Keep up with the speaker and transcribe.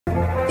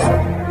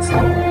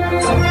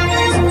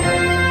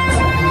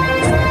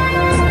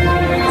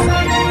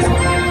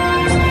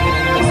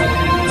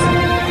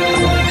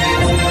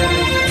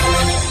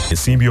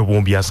Ensimbi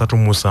obuwumbi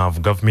 37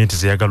 gavumenti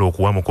zeyagala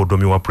okuwa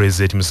mukoddomi wa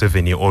President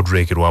Museveni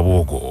Odrek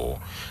Lwabogo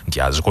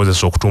nti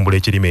azikozesa okutumbula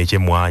ekirime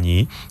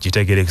eky'emmwanyi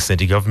kitegeerekese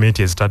nti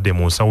gavumenti ezitadde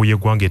mu nsawo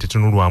y'eggwanga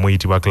etetunulwamu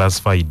eyitibwa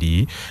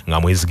classified nga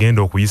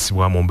mwezigenda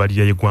okuyisibwa mu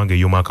mbalirira y'eggwanga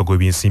ey'omwaka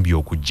gw'ebyensimbi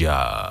okujja.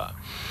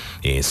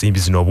 Ensimbi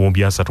zino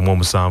obuwumbi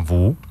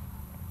 37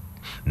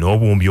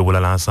 n'obuwumbi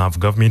obulala 7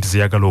 gavumenti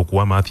zeyagala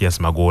okuwa Mathias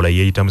Magola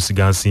yeeyita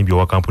musigansimbi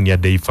owa kampuni ya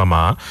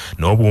Dayfama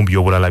n'obuwumbi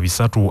obulala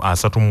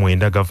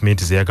 339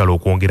 gavumenti zeyagala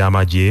okwongera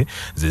amagye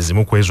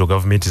zezimu ku ezo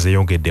gavumenti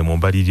zeyongedde mu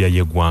mbalirira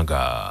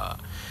y'eggwanga.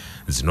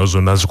 Zino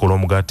zonna zikola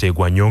omugatte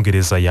gwa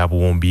nnyongereza ya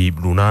buwumbi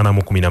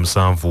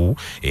 817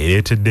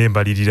 ereetedde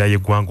embalirira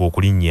y'eggwanga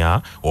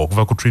okulinnya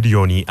okuva ku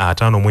triliyoni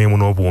 5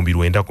 n'obuwumbi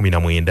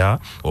 919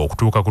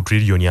 okutuuka ku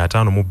triliyoni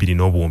 5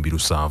 n'obuwumbi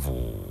 7.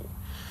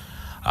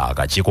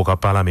 Akakiiko ka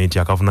Paalamenti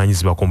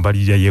akavunaanyizibwa ku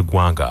mbalirira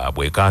y'eggwanga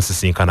bwe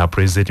kaasisinkana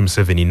President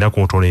Museveni nnaku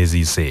ntono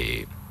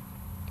eziise.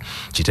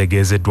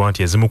 Kitegeezeddwa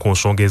nti ezimu ku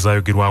nsonga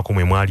ezaayogerwako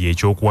mwe mwali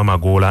ekyokuwa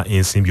Magoola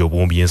ensimbi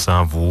obuwumbi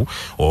 7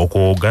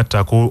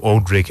 okwogattako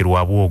Odrek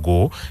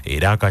Lwabogo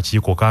era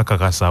akakiiko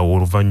kaakakasa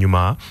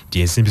oluvannyuma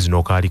nti ensimbi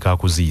zino kaali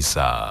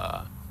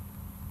kakuziisa.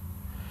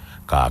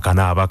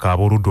 Kaakana abaka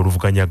ab'oludda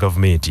oluvuganya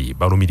gavumenti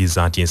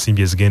balumiriza nti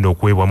ensimbi ezigenda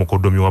okuweebwa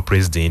mukoddomi wa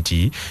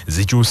pulezidenti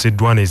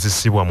zikyusiddwa ne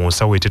zissibwa mu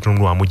nsawo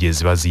etetunulwamu gye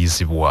ziba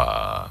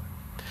ziyisibwa.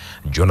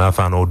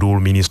 Jonathan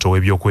Odul, minisita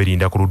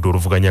w'ebyokwerinda ku ludda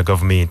oluvuganya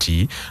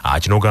gavumenti,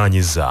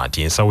 akinogaanyiza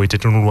nti ensawo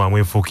etetunulwamu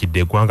efuukidde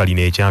eggwanga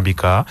lino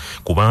ekyambika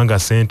kubanga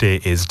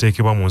ssente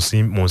eziteekebwa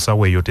mu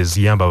nsawo eyo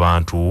teziyamba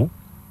bantu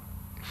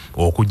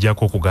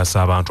okuggyako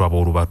okugasa abantu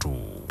ab'olubatu.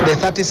 The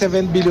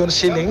 37 billion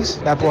shillings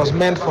that was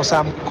meant for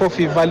some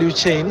coffee value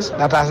chains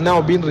that has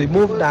now been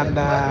removed and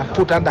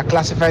put under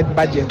classified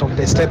budget of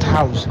the State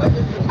House.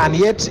 And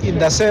yet in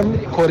the same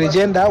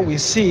corrigenda we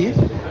see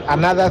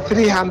another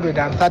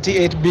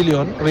 338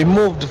 billion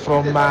removed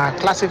from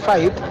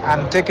classified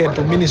and taken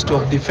to Ministry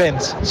of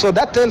Defense. So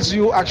that tells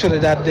you actually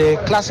that the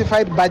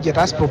classified budget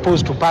as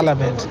proposed to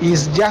Parliament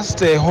is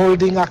just a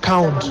holding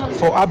account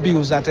for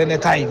abuse at any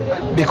time,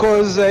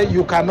 because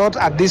you cannot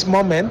at this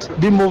moment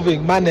be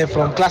moving money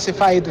from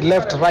classified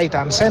left, right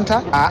and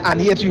center,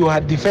 and yet you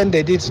had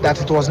defended it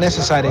that it was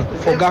necessary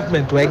for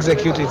government to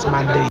execute its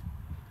mandate.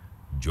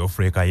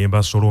 Geoffrey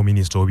Kayemba Solo,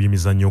 minisita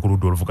w'ebyemizannyo ku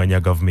ludda oluvuganya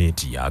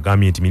gavumenti,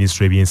 agambye nti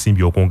minisitule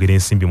y'ebyensimbi okwongera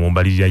ensimbi mu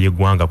mbalirira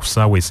y'eggwanga ku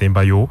ssaawa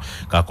esembayo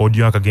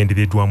kakodyo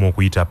akagendereddwamu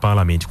okuyita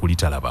Paalamenti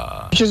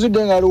kulitalaba.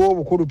 Kizudde nga aliwo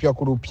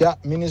obukulupya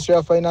minisitule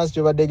ya finance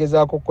gy'obadde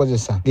egezaako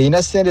okukozesa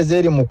ng'erina ssente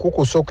z'eri mu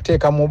kukusa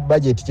okuteeka mu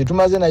bajeti kye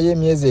tumaze naye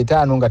emyezi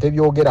 5 nga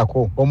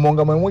tebyogerako omwo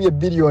nga mwe muli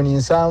ebbiliyoni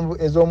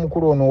 7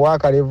 ez'omukulu ono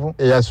ow'akalevu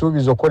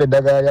eyasuubiza okukola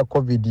eddagala lya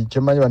covid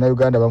kyemanyi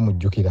bannayuganda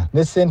bamujjukira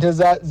ne ssente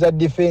za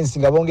defense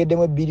nga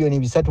bongeddemu ebbiliyoni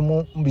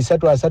 339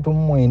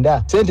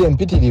 sente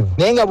empitirivu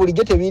naye nga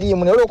bulijjo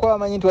tebiriimu naye olwokuba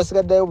bamanyi nti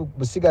wasigaddeyo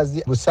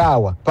busigazi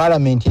busaawa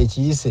Paalamenti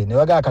ekiyise ne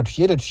bagala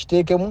katukiyete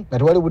tukiteekemu nga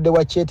tewali budde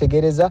bwa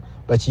kyetegereza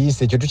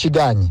bakiyise ekyo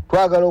tukiganye.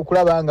 Twagala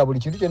okulaba nga buli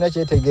kintu kyonna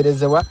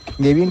kyetegerezebwa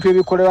ng'ebintu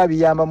ebikolebwa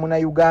biyamba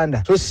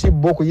munnayuganda so si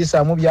bo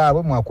okuyisaamu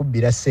byabwe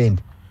mwakubbira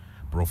ssente.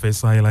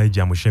 Professor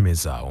Alayidde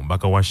Mushemeza,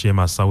 omubaka wa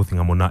Shema South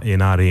nga muna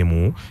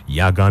NRM,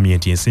 yagambye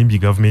nti ensimbi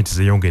gavumenti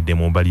zeyongedde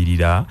mu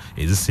mbalirira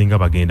ezisinga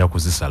bagenda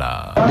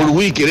kuzisala. Buli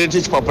wiiki ereeta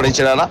ekipapula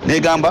ekirala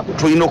n'egamba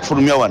tulina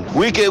okufulumya wano.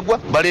 Wiiki egwa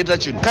baleeta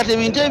kino. Kati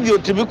ebintu ebyo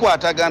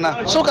tebikwatagana.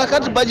 So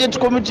kakati budget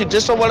committee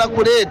tesobola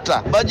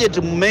kuleeta budget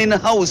mu main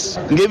house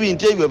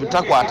ng'ebintu ebyo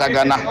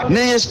bitakwatagana. Ne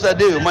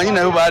yesterday omanyi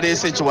nayo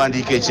baleese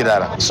ekiwandiiko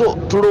ekirala. So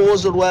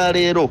tulowooza lwa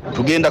leero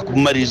tugenda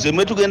kumaliriza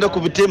mwe tugenda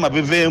kubiteema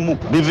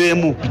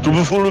biveemu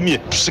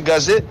tubifulumye.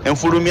 Tusigaze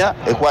enfulumya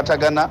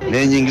ekwatagana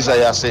n'enyingiza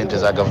ya ssente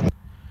za gavumenti.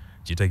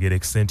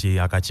 Kitegeerekese nti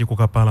akakiiko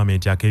ka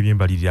Paalamenti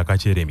ak'ebyembalirira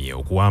kakyeremye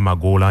okuwa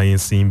Magoola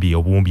ensimbi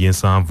obuwumbi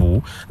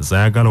 7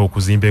 zayagala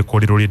okuzimba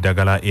ekkolero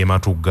ly'eddagala e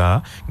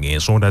Matugga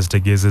ng'ensonda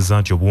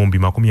zitegeezezza nti obuwumbi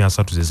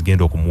 30 ze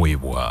zigenda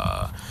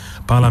okumuweebwa.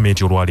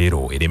 Paalamenti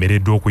olwaleero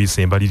eremereddwa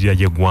okuyisa embalirira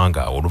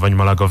y'eggwanga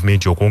oluvannyuma lwa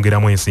gavumenti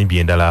okwongeramu ensimbi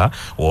endala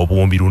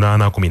obuwumbi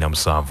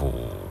 817.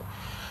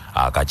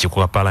 Akakiiko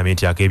ka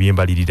Paalamenti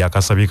ak'ebyembalirira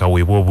akasabye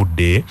kaweebwa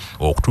obudde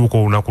okutuuka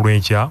olunaku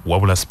lw'enkya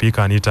wabula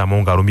sipiika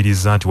Anitamu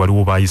ng'alumiriza nti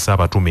waliwo baayisa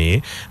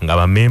abatume nga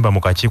bammemba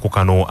mu kakiiko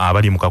kano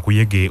abali mu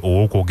kakuyege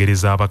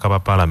ow'okwogereza abaka ba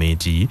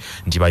Paalamenti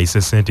nti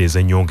bayise ssente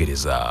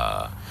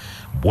ez'ennyongereza.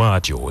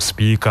 Bw'atyo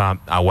sipiika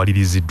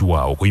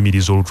awaliriziddwa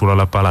okuyimiriza olutuula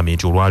lwa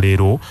Paalamenti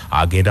olwaleero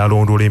agenda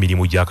alondoola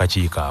emirimu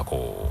gy'akakiiko ako.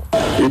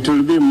 It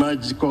will be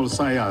magical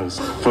science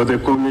for the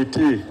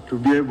committee to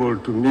be able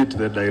to meet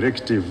the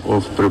directive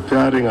of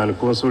preparing and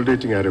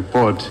consolidating a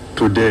report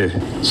today.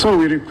 So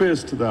we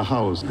request the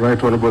House, Right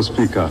Honourable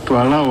Speaker,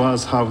 to allow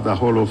us have the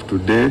whole of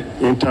today,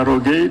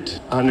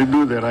 interrogate and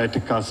do the right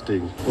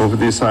casting of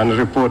this and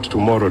report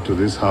tomorrow to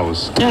this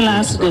House. Tell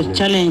us the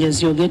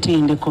challenges you're getting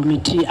in the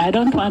committee. I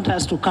don't want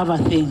us to cover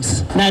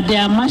things. That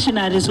there are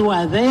machineries who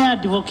are there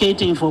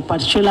advocating for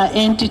particular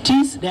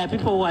entities. There are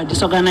people who are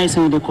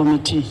disorganizing the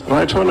committee.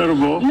 Right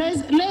Honourable.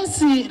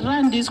 Let's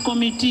run these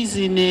committees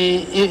in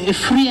a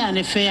free and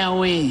a fair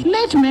way.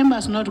 Let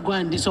members not go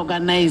and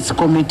disorganize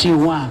committee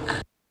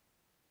work.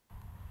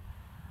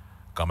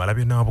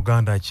 Kamalabi na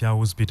Buganda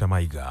Charles Peter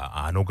Mayiga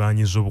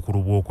anoganyiza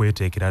obukulu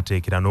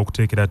bw'okweteekerateekera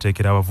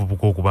n'okuteekerateekera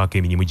abavubuka okubaako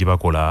emirimu gye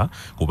bakola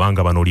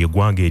kubanga bano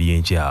ly'eggwanga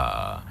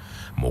ery'enkya.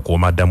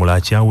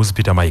 Mukuumaddamula Charles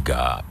Peter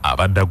Mayiga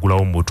abadde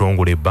aggulawo mu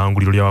butongole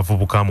ebbanguliro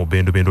ly'abavubuka mu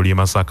bendobendo ly'e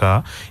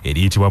Masaka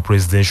eriyitibwa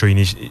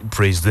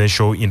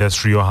Presidential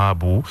Industrial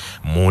Hub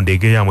mu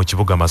Ndegeya mu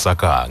kibuga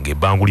Masaka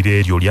ng'ebbanguliro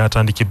eryo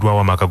lyatandikiddwawo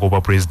amaka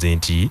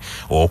g'obwapulezidenti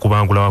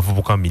okubangula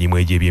abavubuka mu mirimu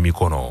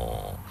egy'ebyemikono.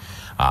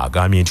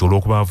 Agambye nti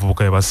olw'okuba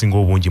abavubuka abasinga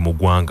obungi mu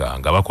ggwanga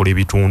nga bakola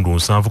ebitundu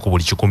 7 ku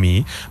buli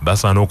 100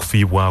 basaana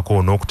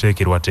okufiibwako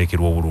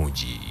n'okuteekerwateekerwa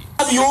obulungi.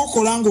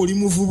 Byokola ng'oli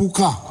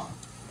muvubuka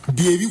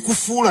bye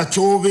bikufuula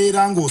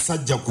ky'obeera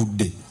ng'osajja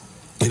kudde,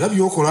 era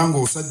byokola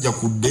ng'osajja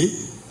kudde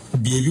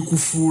bye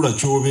bikufuula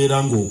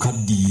ky'obeera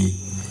ng'okaddiye,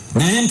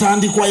 naye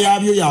entandikwa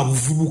yaabyo ya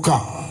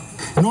buvubuka.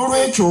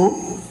 N'olwekyo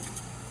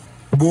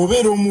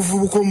bw'obeera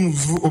omuvubuka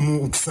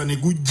omukisa ne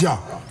gujja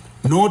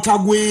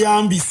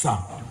n'otagweyambisa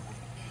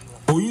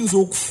oyinza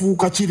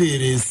okufuuka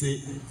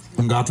kireereese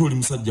ng'ate oli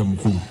musajja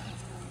mukulu.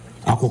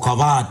 Ako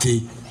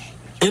kabaate.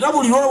 Era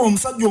buli lwolaba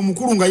omusajja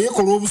omukulu nga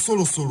yeekola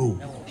obusolosolo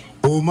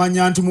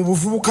omanya nti mu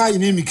buvubuka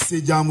ayina emikisa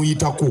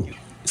egyamuyitako.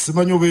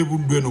 Simanyi oba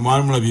ebuddu eno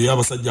mwali mulabye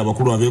abasajja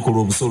abakulu abeekola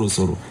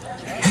obusolosolo.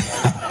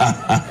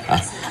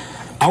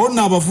 Awo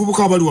nno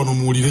abavubuka abali wano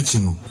muwulire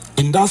kino.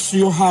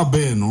 Industrial Hub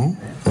eno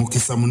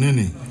mukisa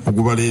munene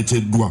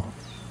ogubaleeteddwa.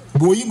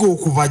 Bw'oyiga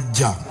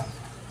okubajja,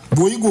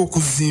 bw'oyiga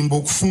okuzimba,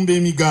 okufumba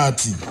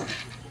emigaati,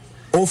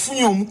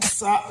 ofunye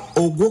omukisa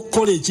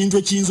ogw'okukola ekintu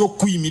ekiyinza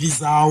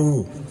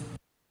okukuyimirizaawo.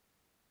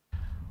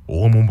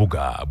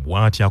 Omumbuga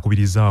bw'ati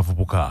akubiriza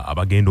abavubuka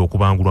abagenda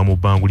okubangulwa mu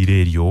bbanguliro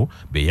eryo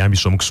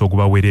beeyambisa omukisa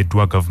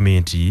ogubaweereddwa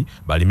gavumenti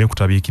baleme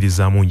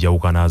kutabiikirizaamu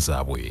njawukana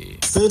zaabwe.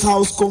 State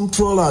House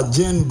Comptroller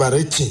Jane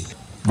Bareke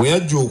bwe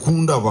yajja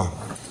okundaba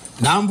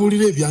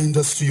n'ambuulira ebya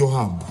Industrial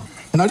Hub.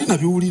 Nali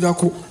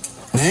nabiwulirako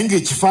naye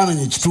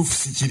ng'ekifaananyi ekituufu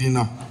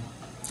sikirina.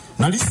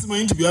 Nali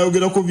simanyi nti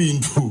byayogerako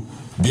bintu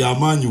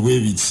by'amaanyi bwe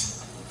biti.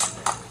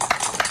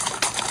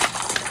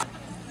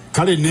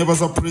 Kale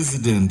neebaza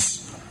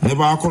President ne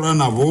baakola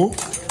nabo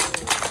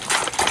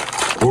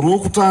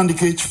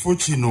olw'okutandika ekifo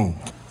kino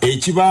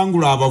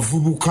ekibangula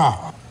abavubuka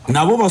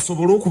nabo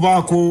basobole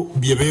okubaako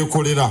bye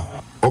beekolera.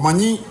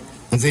 Omanyi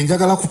nze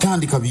njagala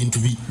kutandika bintu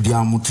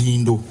bya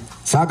mutindo,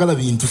 saagala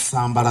bintu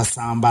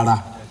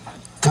sambala.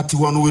 Kati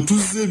wano we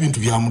tuzze ebintu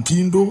bya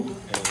mutindo.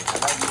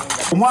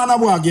 Omwana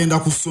bw'agenda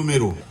ku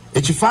ssomero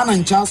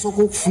ekifaananyi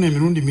kyasooka okufuna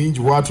emirundi mingi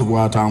bw'atyo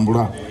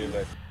bw'atambula.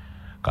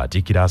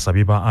 Katikkiro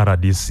asabye ba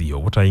RDC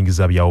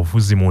obutayingiza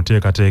byabufuzi mu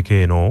nteekateeka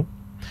eno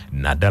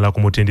naddala ku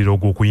mutendera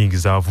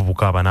ogw'okuyingiza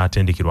abavubuka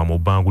abanaatendekerwa mu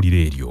bbanguliro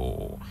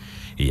eryo.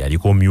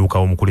 Eyaliko omumyuka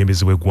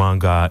w'omukulembeze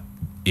w'eggwanga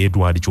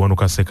Edward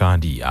Kiwanuka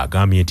Sekandi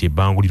agambye nti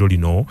ebbanguliro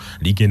lino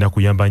ligenda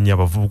kuyamba nnyo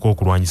abavubuka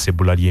okulwanyisa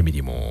ebbula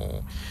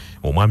ly'emirimu.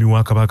 Omwami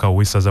wa Kabaka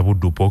w'essaza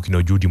Buddu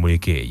Pokino Judy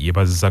Muleke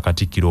yeebazizza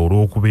Katikkiro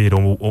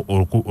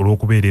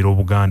olw'okubeerera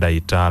Obuganda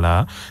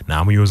ettaala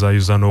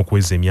n'amuyozaayoza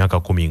n'okweza emyaka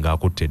 10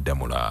 ng'akutte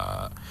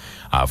eddamula.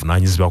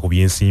 Avunaanyizibwa ku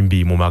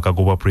by'ensimbi mu maka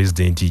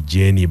g'obwapulezidenti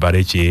Jane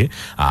Bareke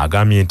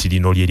agambye nti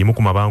lino lye limu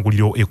ku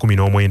mabanguliro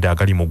 19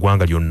 agali mu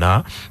ggwanga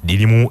lyonna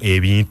lirimu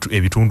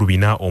ebitundu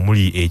 4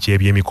 omuli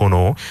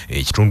eky'ebyemikono,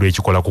 ekitundu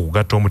ekikola ku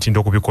kugatta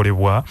omutindo ku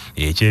bikolebwa,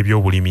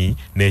 eky'ebyobulimi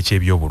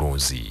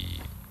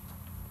n'eky'ebyobulunzi.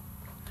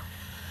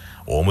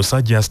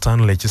 Omusajja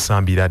Stanley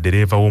Kisambira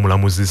dereva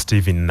w'omulamuzi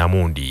Stephen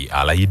Namundi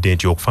alayidde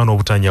nti okufa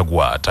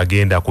n'obutanyagwa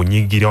tagenda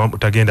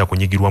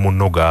kunyigirwa mu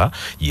nnoga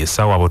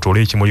yessaawa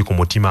abotole ekimuli ku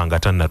mutima nga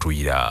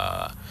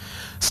tannatuyira.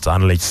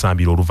 Stanley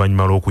Kisambira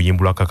oluvannyuma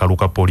lw'okuyimbulwa kakalu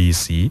ka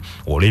poliisi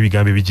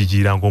olw'ebigambo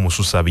ebijijiira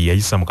ng'omususa bye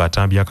yayisa mu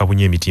katambi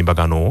akabunye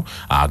emitimbagano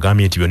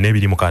agambye nti byonna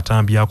ebiri mu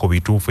katambi ako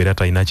bituufu era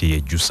talina kye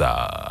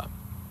yejjusa.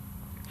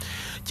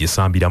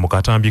 Kisambira mu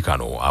katambi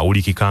kano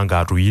awulikika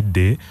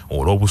ng'atuyidde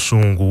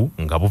olw'obusungu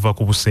nga buva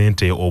ku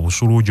busente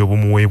obusuluujo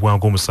obumuweebwa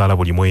ng'omusaala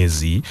buli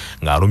mwezi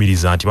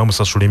ng'alumiriza nti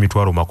bamusasula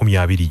emitwalo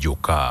 20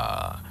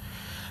 gyokka.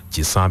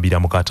 Kisambira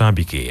mu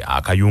katambi ke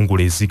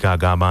akayungula ezika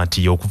agamba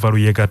nti okuva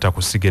lwe yeegatta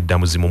ku ssiga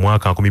eddamuzi mu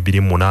mwaka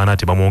 2008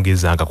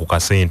 tebamwongezanga ku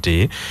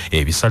kasente,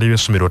 ebisale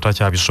by'essomero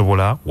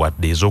takyabisobola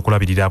wadde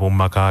ez'okulabirira ab'omu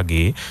maka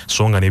ge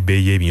so nga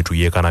n'ebbeeyi y'ebintu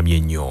yeekanamye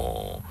nnyo.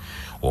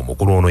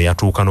 Omukulu ono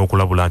yatuuka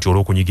n'okulabula nti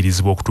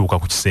olw'okunyigirizibwa okutuuka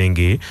ku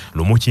kisenge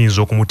lumu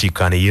kiyinza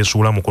okumutikka ne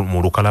yeesuula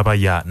mu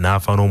lukalabaya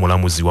n'afa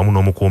n'omulamuzi wamu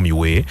n'omukuumi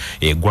we,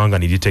 eggwanga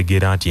ne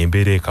litegeera nti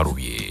embeera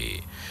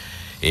ekalubye.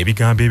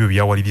 Ebigambo ebyo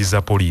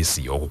byawaliriza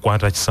poliisi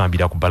okukwata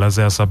Kisambira ku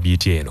bbalaza ya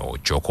Sabbiiti eno,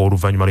 kyokka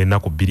oluvannyuma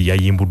lw'ennaku 2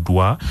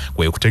 yayimbuddwa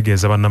kwe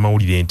kutegeeza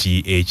bannamawulire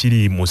nti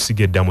ekiri mu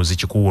Sigeddamuzi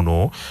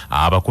Kikuuno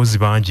abakozi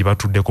bangi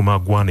batudde ku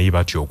maggwa naye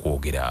batya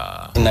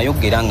okwogera.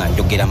 Nayogera nga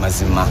njogera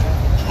mazima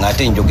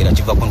ng'ate njogera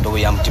kiva ku ntobo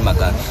ya mutima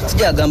gange.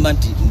 Sijagamba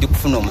nti ndi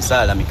kufuna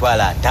omusaala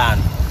mitwalo 5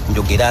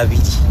 njogera 2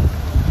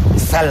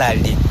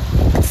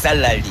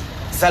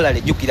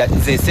 salale jukira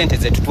ze sente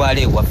ze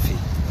tutwale ewaffe.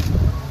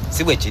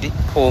 Sibwe kiri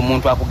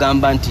omuntu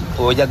akugamba nti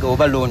ojaga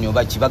oba looni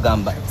oba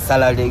kibagamba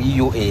salale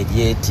iyo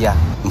eryetya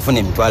mfune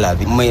emitwalo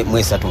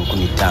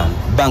 23.15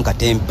 banka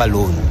tempa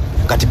looni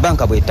kati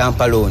banka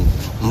bwetampa looni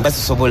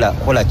mbasisobola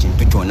kola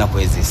kintu kyonna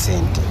kwezi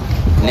sente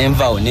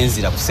nenvaawo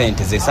nenzira ku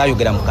sente ze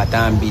saayogera mu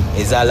katambi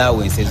eza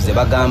allowance ze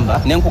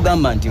bagamba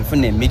nenkugamba nti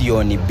nfune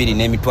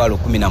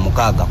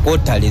 $2,16,000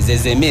 kotale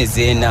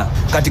zezemezi ena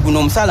kati guno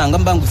omusaala nga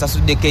mba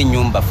ngusasuddeko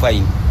ennyumba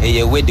fine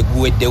eyewedde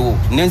guweddewo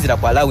nenzira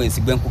ku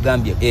allowance gwe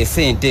nkugambye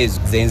esente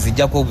ezo ze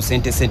nzijjako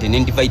obusente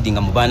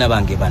nendividinga mu baana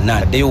bange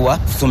bannana ddeyowa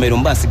ssomero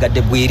mba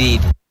nsigadde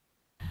bwiriiri.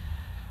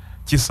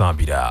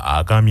 Kisambira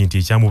agambye nti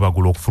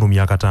ekyamubagula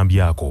okufulumya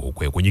akatambi ako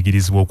kwe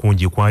kunyigirizibwa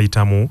okungi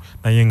kwayitamu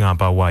naye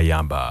ng'ampa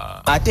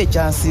waayamba. Ate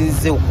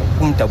ekyansinze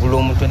okukumtabula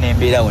omutwe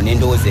n'embeerawo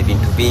n'endowooza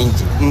ebintu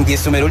bingi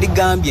ng'essomero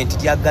ligambye nti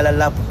lyagala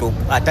laptop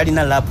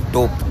atalina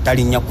laptop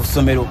talinnya ku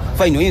ssomero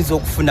fine oyinza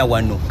okufuna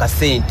wano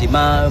kasente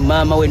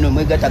maama we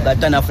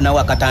nomwegatagata n'afunawo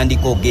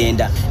akatandika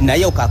ogenda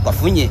naye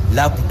okakafunye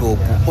laptop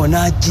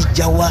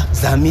onaagijjawa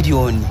za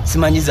miliyoni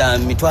simanyi za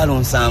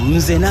 $7,000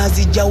 nze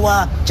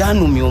naazijjawa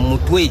kyanumya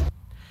omutwe.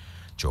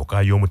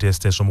 Kyokka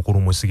y'omuteesiteesi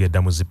omukulu mu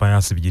Sigeddamuzi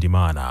Pius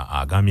Bigirimana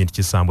agambye nti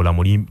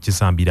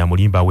Kisambira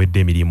mulimba awedde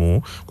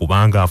emirimu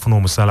kubanga afuna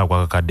omusaala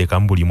gwa kakadde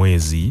kamu buli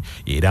mwezi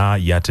era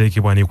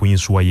yateekebwa ne ku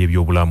yinsuwa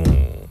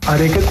y'ebyobulamu.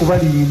 Aleke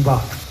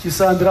kubalimba.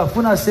 Kisambira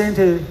afuna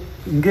sente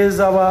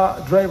ng'ez'aba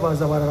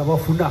drivers abalala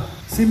bafuna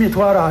si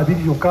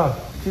 $2,000 yokka.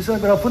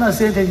 Kisambira afuna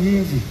sente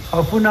nyingi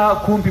afuna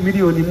kumpi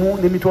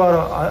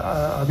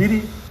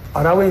 $1,200,000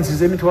 allowance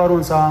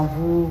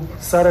 $7,000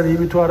 salary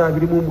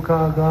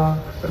 $2,26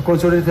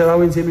 consolidated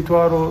allowance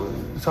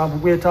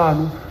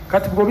 $7,500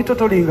 kati bwo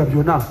bitotolinga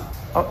byonna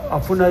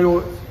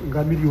afunayo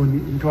nga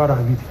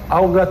 $2,200,000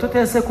 awo nga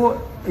toteeseko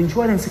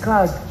insurance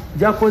card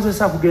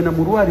jakozesa kugenda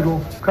mu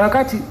lwaliro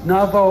kakati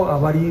n'avaawo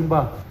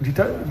abalimba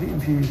nti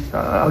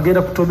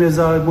agenda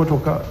kutomeza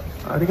emotoka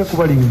aleke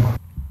kubalimba.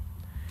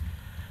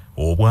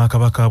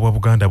 Obwakabaka bwa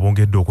Buganda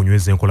bwongedde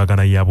okunyweza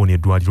enkolagana yaabwo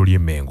n'eddwaliro ly'e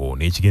Mengo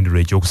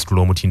n'ekigendererwa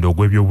eky'okusitula omutindo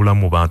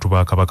ogw'ebyobulamu mu bantu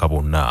ba Kabaka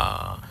bonna.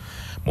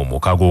 Mu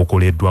mukago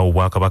okoleddwa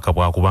Obwakabaka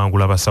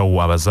bwakubangula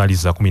abasawo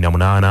abazaaliza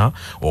 18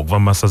 okuva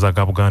mu masaza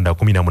ga Buganda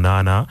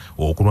 18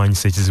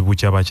 okulwanyisa ekizibu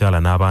ky'abakyala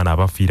n'abaana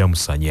abafiira mu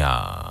ssanya.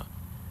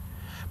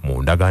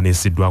 Mu ndagaano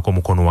esiddwako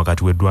omukono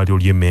wakati w'eddwaliro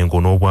ly'e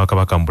Mengo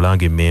n'Obwakabaka mu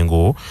Bulange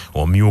Mengo,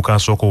 omumyuka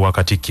asooka owa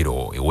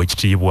Katikkiro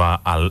Oweekitiibwa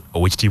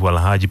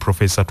Alhaji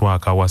Profesa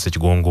Twaka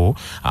Ssekigongo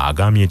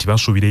agambye nti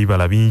basuubira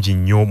ebibala bingi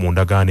nnyo mu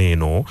ndagaano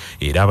eno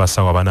era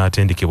abasawo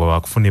abanaatendekebwa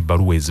baakufuna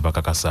ebbaluwa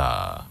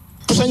ezibakakasa.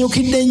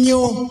 Tusanyukidde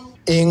nnyo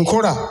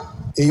enkola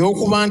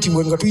ey'okuba nti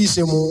bwe nga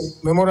tuyise mu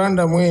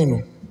memorandum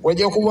eno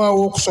wajja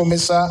kubaawo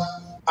okusomesa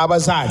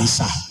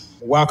abazaalisa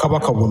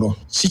Obwakabaka buno.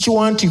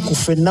 Sikiwa nti ku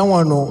ffenna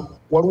wano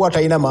waliwo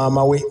atalina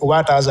maama we oba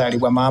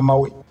ataazaalibwa maama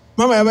we.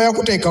 Maama yaba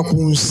yakuteeka ku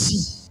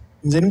nsi.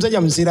 Nze ni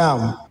musajja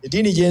musiraamu,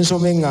 eddiini gye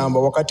nsoma eŋŋamba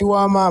wakati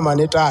wa maama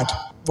ne taata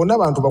bonna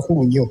bantu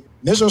bakulu nnyo.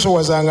 Naye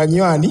soosowazanga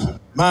nnyo ani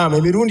maama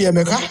emirundi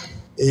emeka?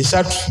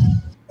 3.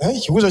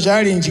 Ekibuuzo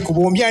kyali nti ku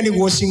bombi ani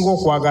gw'osinga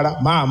okwagala?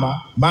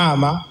 Maama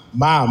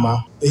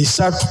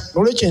 3.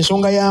 N'olwekyo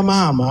ensonga ya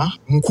maama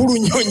nkulu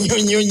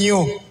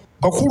nnyo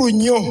bakulu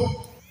nnyo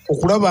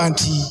okulaba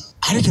nti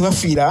ate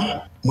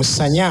tebafiira mu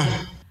ssanya.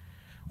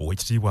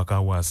 Oweekitiibwa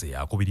Kawase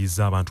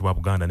akubiriza abantu ba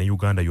Buganda ne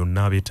Uganda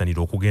yonna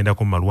abeettanira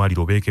okugendako mu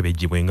malwaliro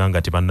beekebejjebwenga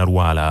nga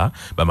tebannalwala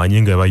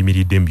bamanye nga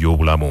bayimiridde mu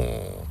byobulamu.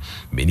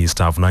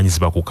 Minisita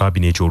avunaanyizibwa ku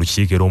kabineeti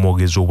olukiiko era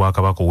omwogezi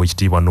Obwakabaka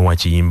Oweekitiibwa Noah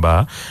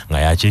Kiyimba nga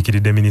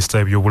yakiikiridde minisita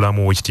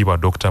w'ebyobulamu Oweekitiibwa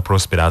Dr.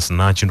 Prosperous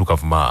Nankindu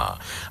Kavuma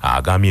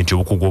agambye nti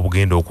obukugu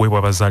obugenda okuweebwa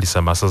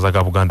abazaalisa masaza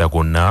ga Buganda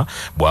gonna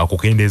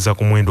bwakukendeeza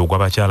ku muwendo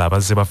ogw'abakyala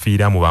abazze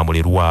bafiira mu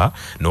bamulerwa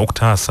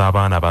n'okutaasa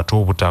abaana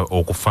bato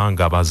okufa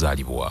nga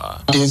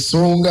bazaalibwa.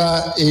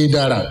 Ensonga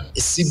endala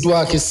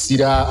esiddwako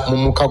essira mu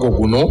mukago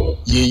guno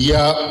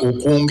yeya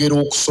okwongera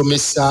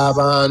okusomesa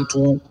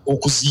abantu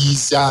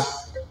okuziyiza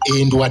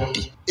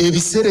endwadde.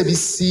 Ebiseera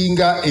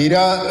bisinga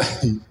era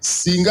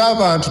singa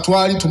abantu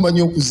twali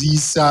tumanyi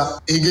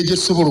okuziyiza engeri gye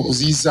tusobola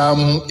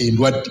okuziyizaamu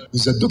endwadde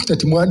za dokita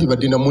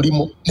timwandibadde na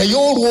mulimo, naye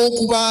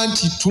olw'okuba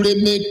nti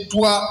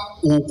tulemeddwa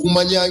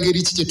okumanya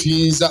ngeri ki gye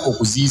tuyinza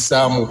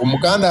okuziyizaamu,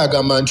 Omuganda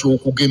agamba nti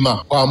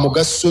okugema kwa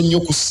mugaso nnyo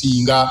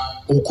kusinga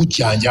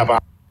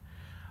okujjanjaba.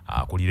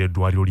 akulira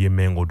eddwaliro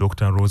ly'Emmengo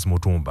Dr. Rose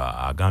Mutumba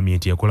agambye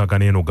nti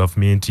enkolagana eno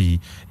gavumenti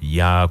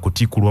ya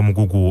kutikulwa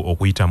omugugu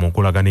okuyita mu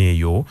nkolagana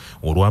eyo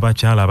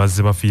olw'abakyala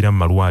abazze bafiira mu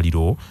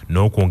malwaliro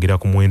n'okwongera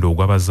ku muwendo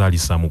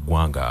ogw'abazaalisa mu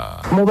ggwanga.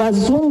 Mu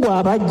bazungu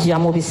abajja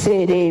mu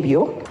biseera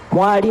ebyo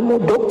mwalimu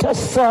Dr.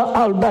 Sir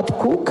Albert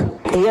Cook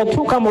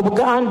eyatuuka mu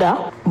Buganda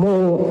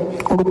mu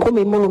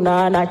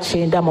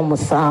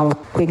 1897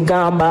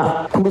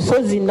 kwegamba ku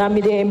lusozi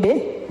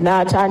Namirembe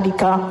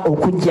n'atandika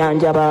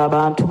okujjanjaba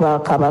abantu ba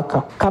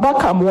Kabaka.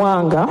 Kabaka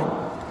Mwanga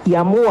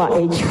yamuwa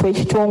ekifo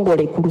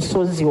ekitongole ku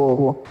lusozi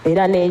olwo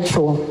era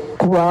n'ekyo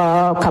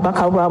kuba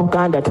Kabaka wa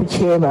Buganda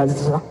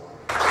tukyebaza.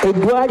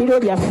 Eddwaliro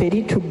lyaffe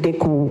litudde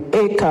ku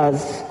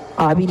acres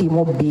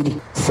 22.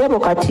 Ssebo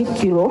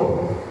Katikkiro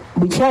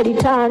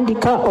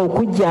bukyalitandika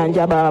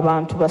okujjanjaba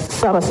abantu ba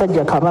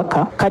Ssaabasajja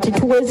Kabaka kati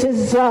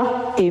tuwezezza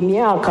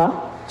emyaka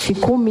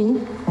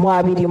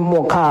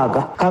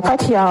 126.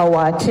 Kakati awo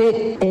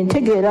ate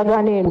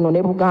entegeeragana eno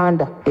ne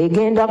Buganda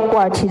egenda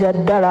kukwatira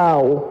ddala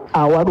awo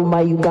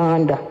awaluma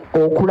Uganda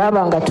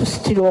okulaba nga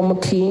tusitira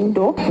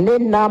omutindo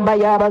n'ennamba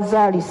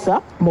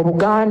y'abazaalisa mu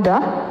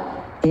Buganda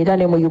era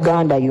ne mu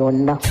Uganda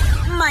yonna.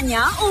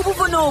 Manya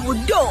obuvuna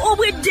obuddo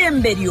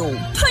obw'eddembe lyo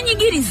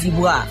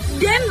tonyigirizibwa.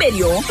 Ddembe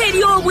lyo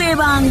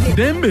ery'obwebange.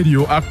 Ddembe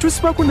lyo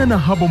akutusibako Nana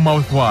Herbal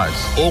Mouthwash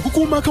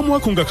okukuuma akamwa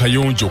ko nga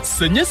kayonjo.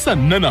 Senyesa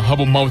Nana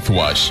Herbal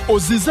Mouthwash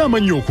oziza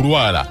amannyo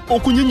okulwala,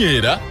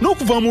 okunyinyeera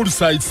n'okuvaamu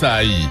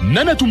olusaayi.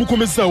 Nana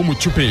tumukomezaawo mu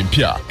ccupa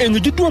empya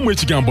enyigiddwamu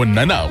ekigambo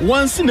Nana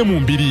wansi ne mu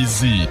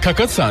mbiriizi.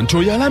 Kakasa nti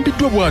oyo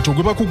alambiddwa bw'atyo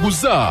gwe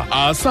bakuguza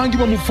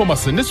asangibwa mu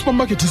pharmacy ne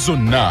supermarket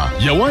zonna.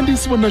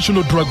 Yawandiisibwa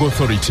National Drug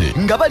Authority.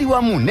 Nga bali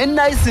wamu ne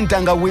Nice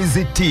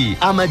Ntangawizi tea,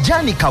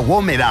 amajani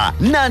kawomera,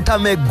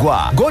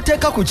 nantameggwa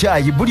goteeka ku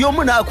kyayi buli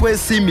omu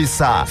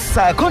n'akwesimisa.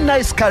 Saako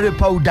Nice curry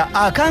powder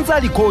akanza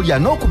alikolya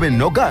n'okuba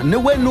ennoga ne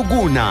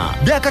weenuguuna.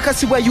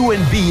 Byakakasibwa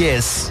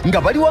UNBS.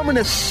 Nga bali wamu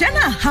ne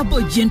Shana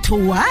Herbal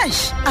Gentle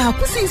Wash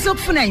akusinza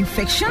okufuna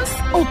infections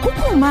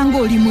okukuuma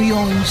ng'oli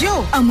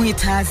muyonjo.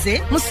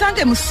 Amwetaaze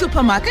musange mu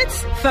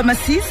supermarkets,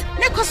 pharmacies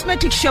ne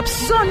cosmetic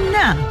shops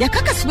zonna.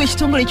 Yakakasibwa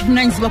ekitongole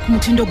ekivunaanyizibwa ku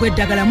mutindo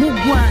gw'eddagala mu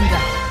ggwanga.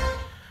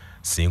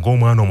 Singa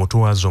omwana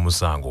omuto azza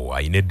omusango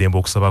ayina eddembe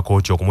okusaba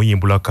kooki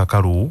okumuyimbula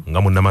kakalu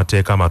nga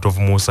munnamateeka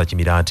Matovu Musa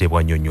Kimirante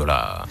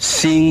bw'annyonnyola.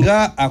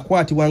 Singa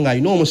akwatibwa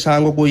ng'alina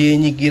omusango gwe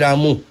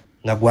yeenyigiramu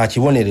nga gwa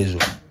kibonerezo,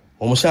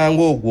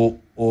 omusango ogwo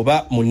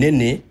oba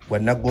munene gwa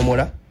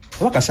naggomola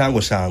oba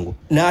kasangosango,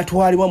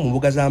 n'atwalibwa mu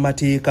mbuga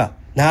z'amateeka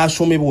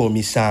n'asomebwa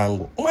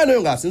omisango. Omwana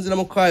oyo ng'asinziira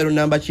mu Kairo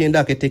namba 9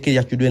 ak'etteeka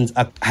erya Children's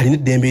Act alina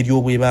eddembe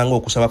ery'obwebanga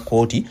okusaba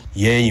kooti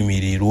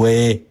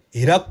yeeyimirirwe.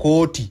 Era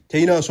kooti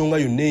terina nsonga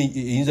yonna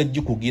eyinza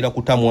gikugira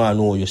kuta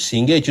mwana oyo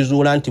singa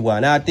ekizuula nti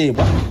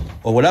bw'anaateebwa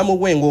obulamu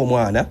bwe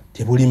ng'omwana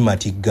tebuli mu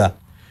matigga.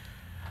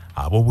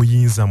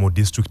 Ab'obuyinza mu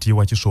disitulikiti y'e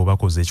Wakiso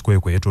bakoze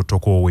ekikwekweto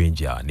Toko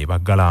Owenja ne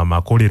baggala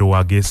amakolero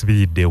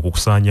ageesibiridde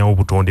okukusaanyawo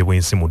obutonde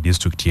bw'ensi mu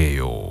disitulikiti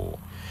eyo.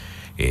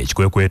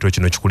 Ekikwekweto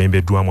kino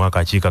kikulembeddwamu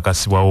akakiiko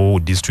akasibwawo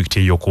disitulikiti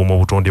eyo okuuma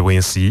obutonde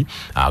bw'ensi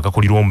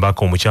akakulirwa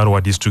omubaka omukyalo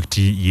wa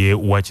disitulikiti y'e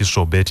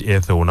Wakiso Beth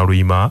Ethel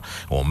Naluyima,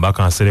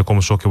 omubaka Nsereko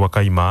Musooke wa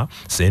Kayima,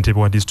 ssentebe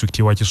wa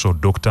disitulikiti y'e Wakiso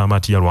Dr.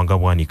 Matiya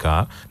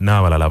Lwangabuwanika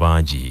n'abalala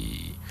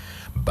bangi.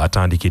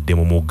 Batandikidde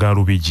mu mugga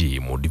Lubigi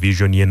mu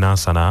divisioni y'e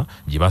Nansana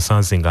gye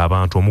basanze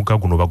ng'abantu omugga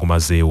guno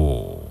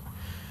bagumazeewo.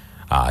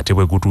 Ate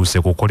bwe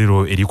gutuuse ku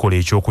kkolero erikola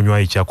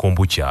ekyokunywa ekya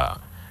kombucha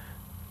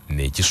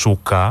ne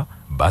kisukka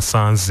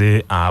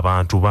basanze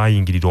abantu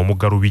bayingirira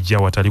omugga Lubigi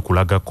awatali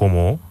kulaga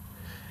kkomo.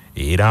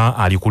 Era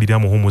alikulira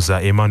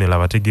muhumuza Emmanuel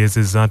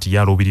abategeezezza nti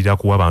yalubirira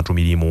kuwa abantu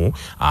mirimu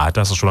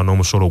ate asasula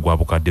n'omusolo gwa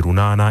bukadde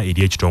 8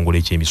 eri ekitongole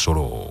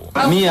eky'emisolo.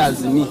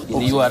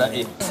 URA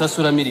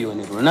sasula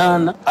miliyoni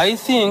 8. I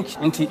think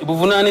nti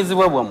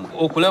buvunaanizibwa bwammwe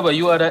okulaba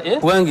URA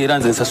kubanga era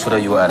nze nsasula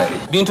URA.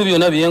 Bintu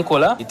byonna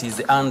byenkola it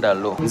is under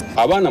law.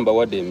 Abaana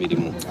mbawadde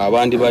emirimu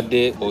abandi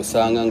badde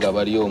osanga nga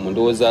bali omu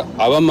ndowooza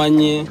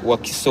abamanye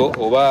Wakiso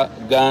oba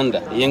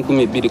Ganda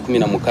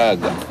y'e2016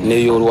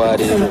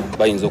 n'ey'olwaleero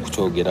bayinza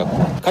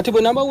okukyogerako. Kati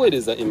bwe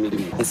nabaweereza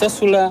emirimu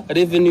nsasula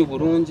revenue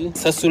bulungi,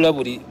 nsasula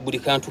buli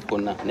kantu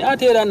konna, naye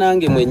ate era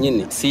nange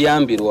mwennyini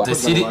siyambirwa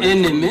siri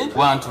eneme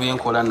bantu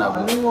byenkola nabo,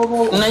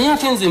 naye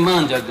ate nze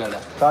manjagala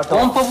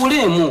ompa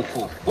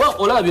buleemuuko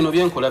olaba bino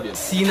byenkola byo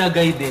siina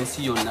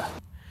guidance yonna.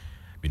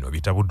 Bino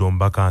bitabudde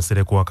omubaka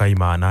Nsereko wa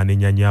Kayima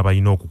n'aneenyanya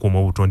abalina okukuuma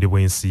obutonde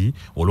bw'ensi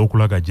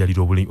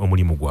olw'okulagajjalira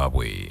omulimu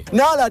gwabwe.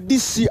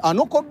 n'RDC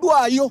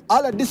anokoddwayo.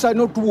 RDC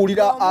alina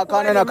otubuulira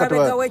akaana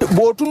n'akatoba.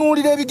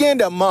 Bw'otunuulira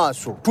ebigenda mu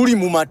maaso tuli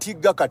mu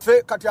matigga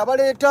kati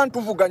abaleeta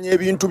ntuvuganya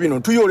ebintu bino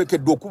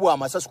tuyolekeddwa okubwa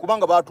amasasi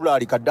kubanga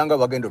baatulaalika ddanga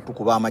bagenda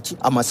otukuba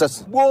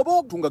amasasi. Bw'oba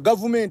otunga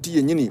gavumenti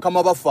yennyini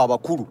kama baffe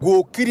abakulu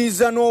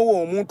gw'okkiriza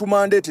n'owo omuntu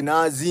mandeeti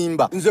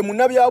n'azimba, nze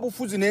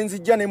munnabyabufuzi ne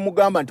nzijja ne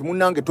mugamba nti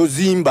munnange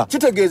tozimba,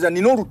 kitegeeza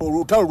nina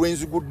olutalo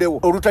lwenziguddewo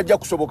olutajja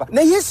kusoboka.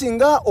 Naye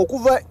singa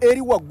okuva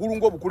eri waggulu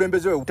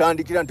ng'obukulembeze bwe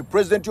butandikira nti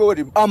Pulezidenti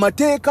Yoweri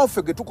amateeka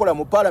ffe ge tukola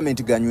mu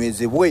Paalamenti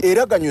ganywezebwe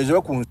era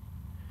ganywezebwe ku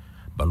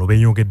Bano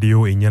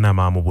benyongeddeyo ennyana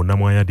mu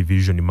Bunnamwaya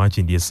Division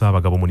Makindi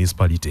Ssaabagabo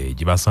Municipality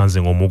gye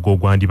basanze ng'omugga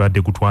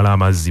ogwandibadde gutwala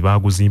amazzi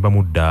baaguzimba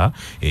mudda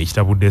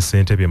ekitabudde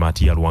ssentebe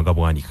Matiya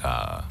Wabalamuzi.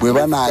 Bwe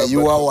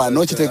banaayiwa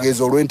wano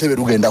kitegeeza olw'entebe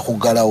lugenda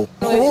kuggalawo.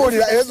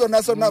 Kubuulira ezo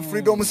National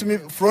Freedom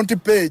Front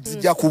page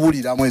zijja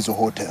kubuliramu ezo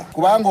hotel.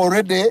 Kubanga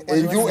already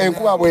enju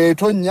enkuba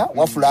bw'etonnya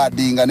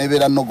wafulaadinga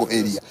nebeera nogo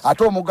area.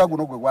 Ate omugga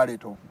guno gwe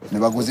gwaleeta ne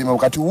baguzimba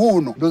kati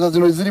wuuno ndoza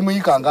zino ziri mu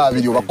yika nga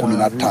 2 oba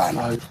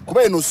 15.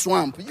 Kuba eno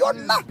swamp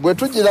yonna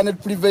tujira ne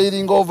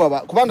prevailing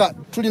over kubanga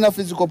tulina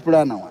physical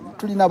planner wano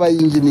tulina ba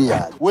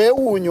engineer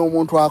weewuunyo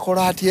omuntu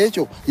akola ati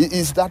ekyo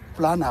is that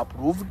plan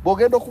approved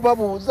bogendo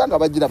kubabuuza nga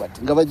bagira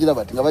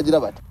bati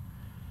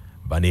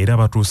Baneera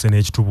batuuse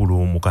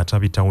n'ekitubulu mu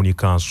Katabi Town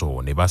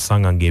Council ne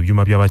basanga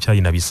ng'ebyuma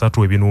by'Abachina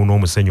 3 ebinuuna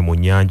omusenyu mu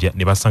nnyanja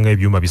ne basanga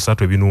ebyuma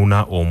 3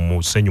 ebinuuna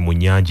omusenyu mu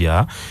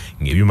nnyanja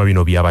ng'ebyuma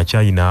bino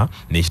by'Abachina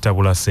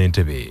n'ekitabula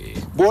ssentebe.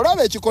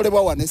 Bw'olaba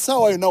ekikolebwa wano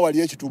essaawa yonna wali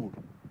ekitubulu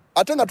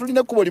ate nga tulina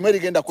ekkubo limu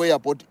erigenda ku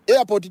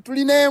airport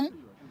tulineemu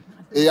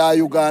eya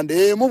Uganda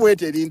emu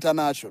bwete eri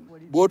international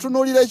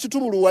bw'otunuulira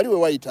ekitubulu wali we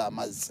wayita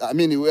amazzi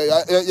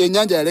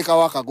ennyanja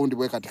yalekawo akagundi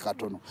bwe kati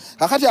katono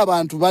kakati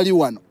abantu bali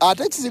wano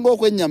ate ekisinga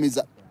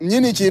okwennyamiza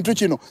nnyini kintu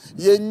kino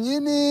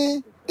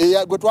yennyini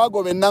gwe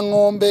twagoba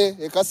ennang'ombe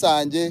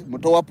ekasanje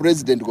muto wa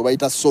president gwe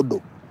bayita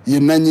Sodo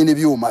yenna nnyini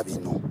byuma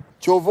bino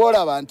kyova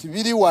olaba nti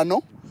biri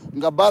wano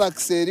nga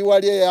barracks eri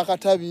wali eya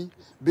Katabi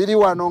biri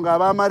wano nga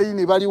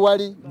abamarini bali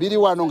wali biri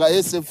wano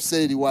nga SFC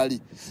eri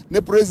wali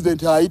ne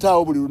president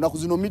ayitawo buli lunaku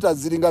zino mita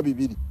ziringa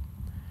 2.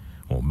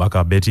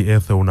 Omubaka Betty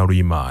Ethel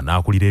Naluyima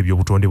n'akulira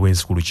ebyobutonde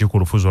bw'ensi ku lukiiko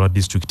olufuzi olwa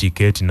disitulikiti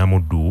Kate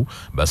Namuddu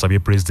basabye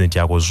pulezidenti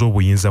akoze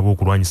obuyinza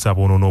bw'okulwanyisa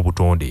aboonoona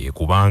obutonde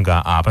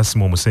kubanga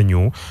abasima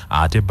omusenyu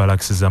ate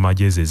balakisi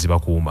z'amagye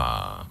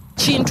zibakuuma.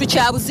 Kintu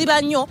kya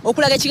buziba nnyo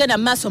okulaga ekigenda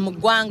mu maaso mu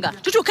ggwanga.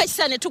 Tutuuka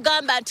ekisa ne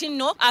tugamba nti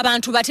nno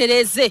abantu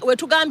batereze. We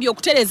tugambye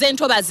okutereza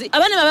entobazi.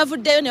 Abaana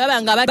babavuddeyo ne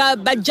baba nga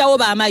bajjawo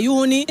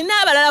b'amayuuni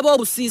n'abalala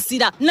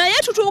b'obusiisira. Naye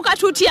tutuuka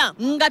tutya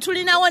nga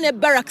tulinawo ne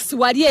barracks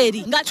wali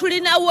eri nga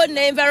tulinawo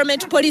ne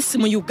environment police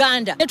mu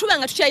Uganda. Ne tuba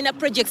nga tukyalina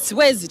projects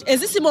wezit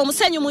ezisima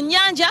omusenyu mu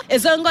nnyanja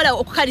ezongola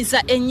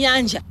okukaliza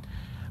ennyanja.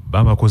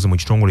 Babakozi mu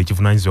kitongole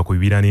ekivunaanyizibwa ku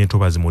bibira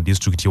n'entobazi mu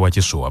disitulikiti wa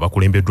Kiso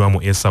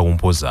abakulembeddwamu Esa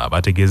Wumpoza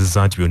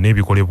bategeezezza nti byonna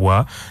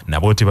ebikolebwa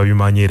nabo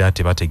tebabimanyi era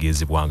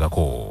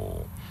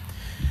tebategeezebwangako.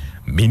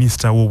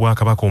 Minisita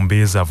w'Obwakabaka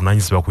omubeezi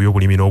avunaanyizibwa ku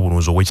by'obulimi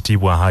n'obulunzi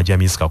ow'ekitiibwa Hajji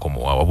Amis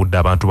Kakomo awabudde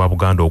abantu ba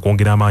Buganda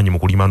okwongera amaanyi mu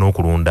kulima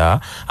n'okulunda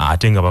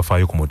ate nga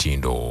bafaayo ku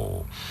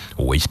mutindo.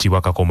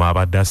 Ow'ekitiibwa Kakomo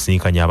abadde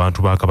asinkanya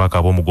abantu ba Kabaka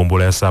ab'omu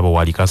ggombolola ya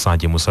Ssaabawali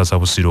Kasanje mu Ssasa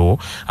Busiro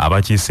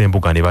abakiise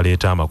embuga ne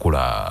baleeta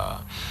amakula.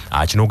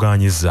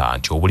 Akinogaanyiza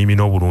nti obulimi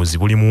n'obulunzi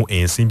bulimu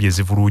ensimbi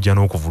ezivuluuja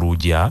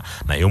n'okuvuluuja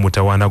naye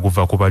omutawaana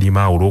guva ku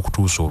balima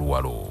olw'okutuusa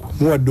oluwalo.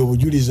 Muwadde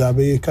obujulizi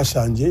ab'e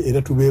Kasanje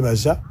era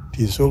tubeebaza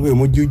ensonga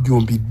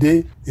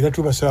emujjujjumbidde era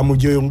tubasaba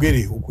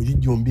mujyongere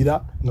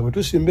okugijjumbira nga bwe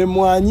tusimba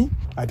emmwanyi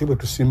ate bwe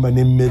tusimba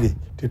n'emmere.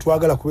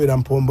 Tetwagala kubeera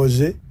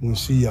mpomboze mu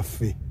nsi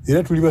yaffe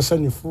era tuli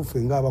basanyufu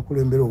ffe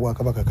ng'abakulembera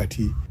Obwakabaka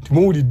kati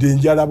timuwulidde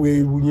enjala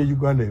bw'ebunye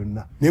Uganda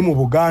yonna naye mu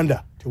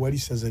Buganda tewali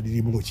ssaza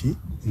lirimu ki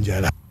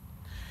njala.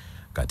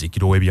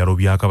 Katikkiro w'ebyalo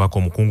bya Kabaka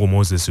omukungu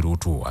Moses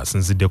Lutu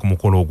asinzidde ku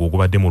mukolo ogwo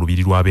ogubadde mu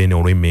lubiri lwa Beene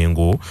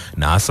olw'Emmengo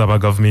n'asaba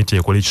gavumenti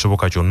ekola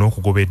ekisoboka kyonna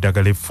okugoba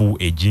eddagala effu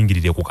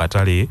ejjingirire ku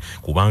katale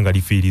kubanga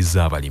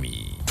lifiirizza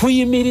abalimi.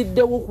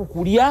 Tuyimiriddewo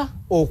ku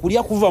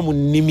okulya kuva mu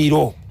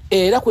nnimiro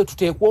era kwe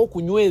tuteekwa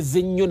okunyweza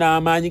ennyo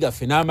n'amaanyi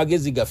gaffe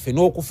n'amagezi gaffe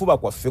n'okufuba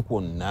kwaffe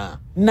kwonna.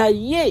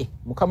 Naye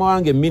mukama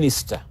wange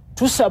minisita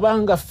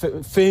tusabanga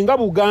fenga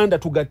Buganda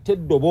tugatte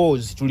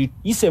eddoboozi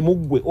tuliyise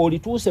muggwe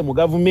olituuse mu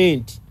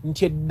gavumenti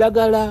nti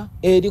eddagala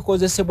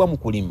erikozesebwa mu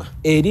kulima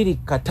eriri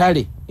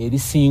katale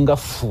erisinga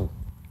ffu.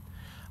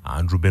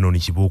 Andrew Benon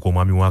Kibuuka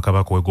omwami wa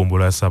Kabaka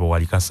w'eggombolola ya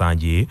Ssaabawali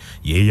Kasanje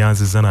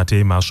yeeyanzizza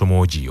nate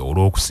Maasomogi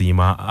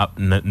olw'okusiima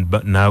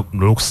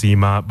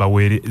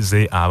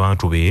baweereze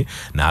abantu be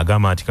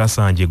n'agamba nti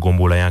Kasanje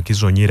eggombolola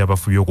yankizo nnyo era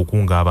bafubye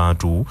okukunga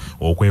abantu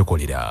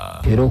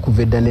okwekolera. Era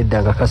okuva edda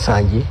n'edda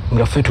Kasanje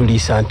nga ffe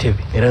tuliisa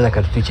ntebe era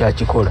nakati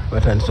tukyakikola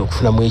batandise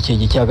okufunamu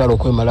ekyejo kyagala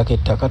okwemalako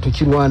ettaka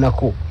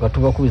tukirwanako nga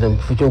tubakubiza mu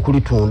kifo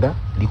ky'okulitunda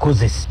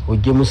likozesi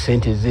oggyemu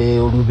ssente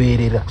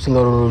z'olubeerera kusinga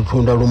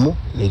olutunda lumu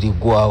ne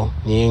liggwawo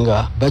naye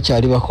nga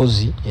bakyali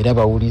bakozi era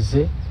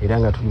bawulize era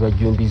nga tuli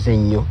bajjumbize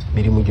nnyo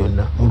mirimu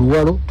gyonna mu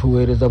luwalo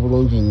tuweereza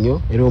bulungi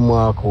nnyo era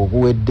omwaka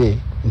oguwedde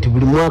nti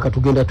buli mwaka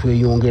tugenda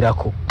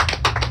tweyongerako.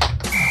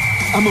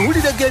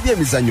 Amawulire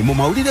g'ebyemizannyo mu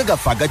mawulire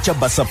gaffe agakya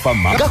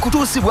Basafama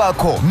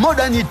gakutuusibwako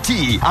Modern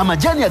Tea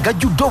amajani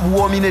agajjudde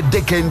obuwoomi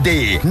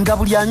n'eddekende nga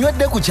buli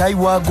anywedde ku caayi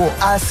waago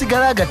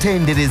asigala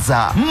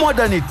agatendereza.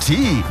 Modern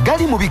Tea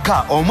gali mu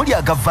bika omuli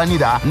aga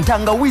vanilla,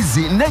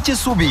 ntangawizi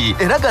n'ekisubi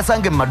era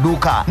gasange mu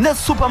maduuka ne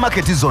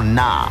supermarket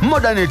zonna.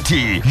 Modern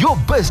Tea, your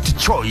best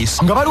choice.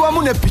 Nga bali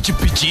wamu ne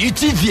pikipiki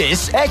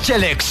TVS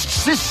HLX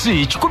CC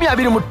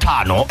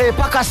 125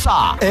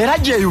 epakasa era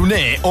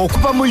gyeyune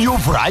okuva mu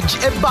Uvrage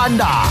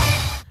ebbanda.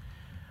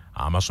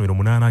 Amasomero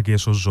 8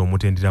 geesozza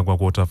omutendera gwa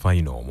quarter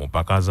final mu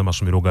mpaka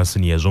z'amasomero ga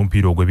senior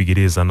z'omupiira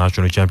ogw'ebigere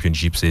National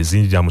Championships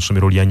ezindira mu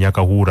ssomero lya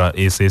Nyakahura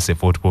SS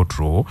Fort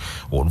Portal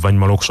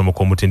oluvannyuma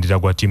lw'okusomoka omutendera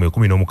gwa ttiimu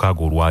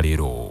 16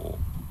 olwaleero.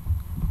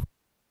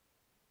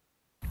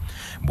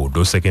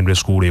 Buddo Secondary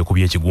School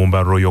ekubye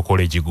Kigumba Royal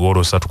College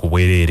goolo 3 ku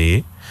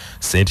bwereere.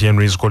 St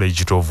Henry's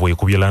College Tovu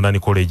ekubye London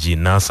College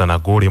Nasana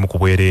goolo 1 ku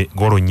bwereere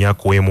goolo 4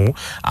 ku 1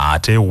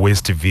 ate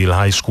Westville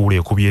High School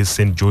ekubye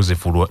St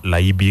Joseph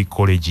Laibi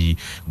College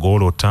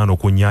goolo 5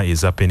 ku 4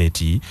 eza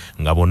penalty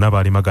nga bonna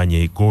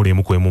balimaganye goolo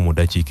 1 ku 1 mu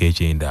ddakiika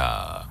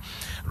 9.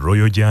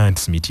 Royal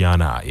Giants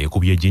Mityana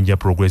ekubye Jinja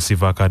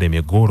Progressive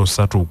Academy goolo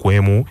 3 ku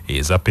 1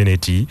 eza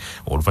penalty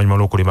oluvannyuma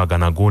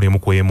lw'okulemagana goolo 1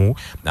 ku 1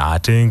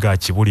 ate nga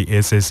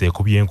Kibuli SS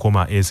ekubye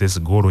Enkoma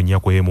SS goolo 4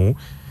 ku 1.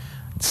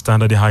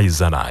 Standard High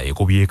Zana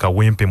ekubye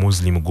Kawempe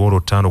Muslim goolo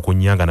 5 ku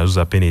 4 nazo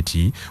za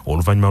penalty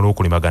oluvannyuma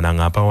lw'okulemagana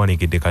nga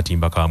mpawanegedde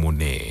katimba ka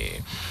munne.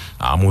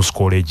 Amos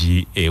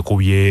College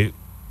ekubye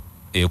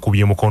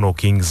Mukono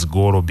Kings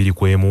goolo 2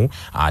 ku 1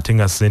 ate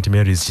nga St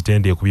Mary's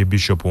Kitende ekubye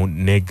Bishop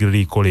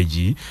Negri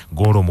College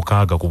goolo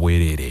 6 ku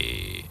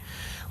bwereere.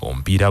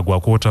 Omupiira gwa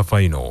quarter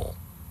final.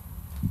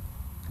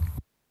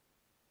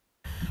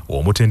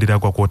 Omutendera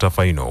gwa quarter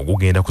final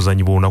gugenda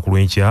kuzanyibwa olunaku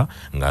lw'enkya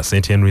nga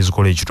St Henry's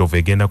College Tovu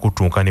egenda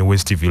kutunka ne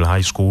Westville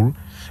High School.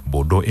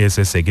 Buddo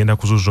SS egenda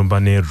kuzuzumba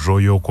ne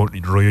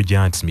Royal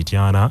Giants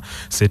Mityana.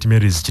 St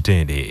Mary's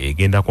Kitende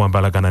egenda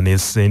kwambalagana ne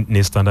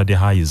Standard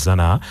High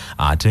Zana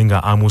ate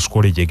nga Amos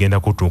College egenda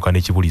kutunka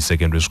ne Kibuli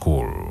Secondary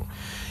School.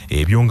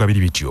 Ebyo nga biri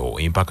bityo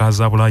empaka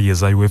za Bulaaya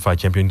eza UEFA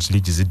Champions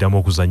League ziddamu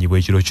okuzanyibwa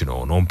ekiro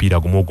kino n'omupiira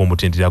gumu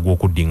ogw'omutendera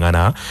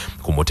gw'okuddiŋŋana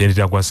ku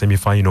mutendera gwa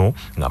semi-final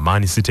nga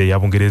Man City eya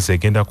Bungereza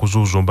egenda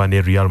kuzuuzumba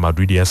ne Real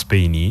Madrid ya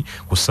Spain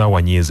ku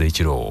ssaawa 4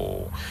 ez'ekiro.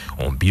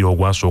 Omupiira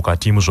ogwasooka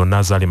ttiimu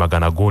zonna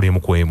zaalemagana goolo 1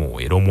 ku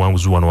 1 era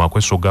omuwanguzi wano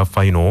wakwesogga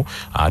final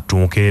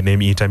atunke ne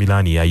Inter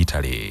Milan ya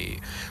Italy.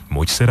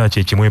 Mu kiseera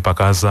kyekimu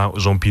empaka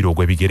z'omupiira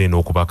ogw'ebigere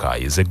n'okubaka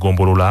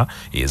ez'eggombolola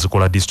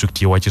ezikola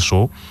disitulikiti y'e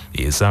Wakiso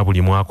eza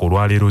buli mwaka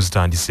olwaleero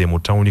zitandise mu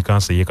tawuni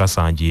kansa y'e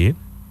Kasanje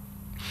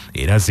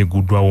era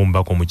zigguddwawo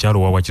omubaka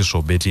omukyalo wa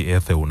Wakiso Betty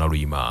Ethel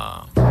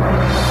Naluyima.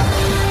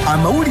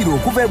 Amawulire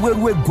okuva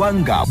ebweru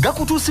w'eggwanga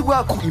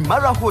gakutuusibwako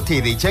Imara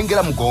Hotel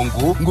ekyengera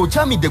Mugongo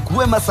ng'okyamidde ku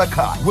lw'e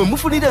Masaka we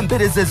mufunira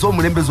empeereza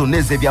ez'omulembe zonna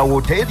ez'ebya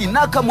woteeri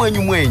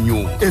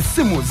n'akamwenyumwenyu.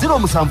 Essimu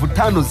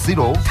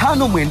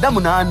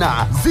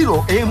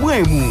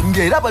 0750988011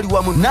 ng'era bali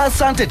wamu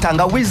n'Asante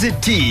Tangawizi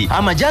Tea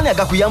amajaani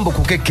agakuyamba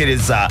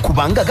okukekkereza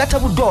kubanga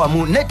gatabuddwa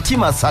wamu ne tea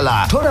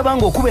masala.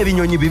 Tolabanga okuba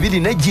ebinyonyi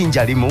 2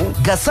 n'ejjinja limu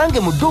gasange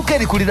mu dduuka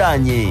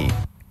erikuliraanye.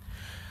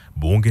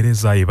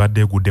 Bungereza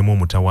ebadde eguddemu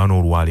omutawaana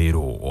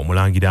olwaleero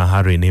omulangira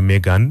Harry ne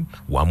Meghan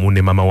wamu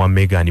ne mama wa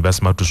Meghan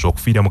basimatuse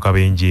okufiira mu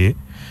kabenje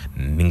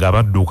nga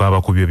badduka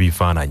abakubye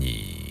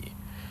ebifaananyi.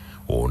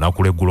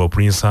 Olunaku lw'eggulo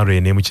Prince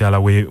Harry ne mukyala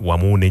we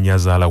wamu ne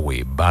nnyazaala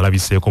we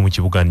baalabiseeko mu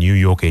kibuga New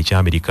York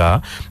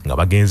eky'Amerika nga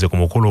bagenze ku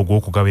mukolo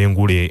ogw'okugaba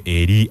engule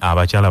eri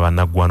abakyala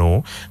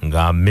bannaggwano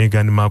nga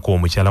Meghan Markle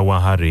omukyala wa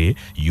Harry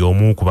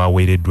y'omu ku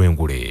baaweereddwa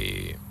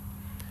engule.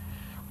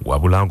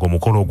 Wabula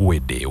ng'omukolo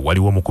oguwedde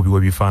waliwo omukubi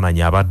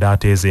w'ebifaananyi abadde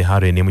ateeze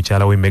Harry ne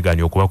mukyala we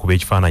Meghan okubakuba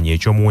ekifaananyi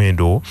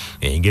eky'omuwendo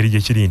engeri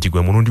gye kiri nti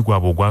gwe mulundi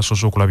gwabwe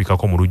ogwasoose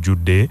okulabikako mu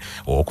lujjudde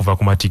okuva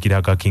ku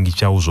matikkira ga King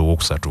Charles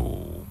II.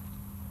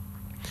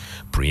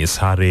 Prince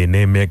Harry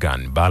ne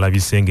Meghan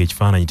baalabise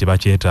ng'ekifaananyi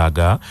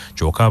tebakyetaaga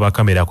kyokka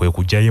abakamera kwe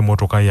kuggyayo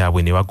emmotoka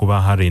yaabwe ne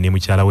bagoba Harry ne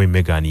mukyala we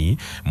Meghan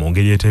mu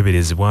ngeri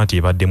eteeberezebwa nti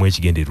ebaddemu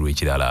ekigendererwa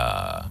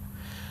ekirala.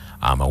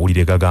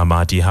 Amawulire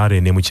gagamba nti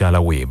Harry ne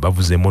mukyala we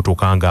bavuze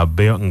emmotoka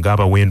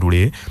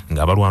ng'abawendule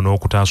nga balwana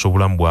okutaasa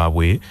obulamu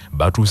bwabwe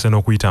batuuse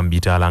n'okuyita mu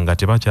bitaala nga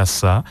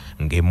tebakyassa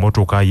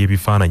ng'emmotoka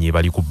y'ebifaananyi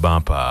ebali ku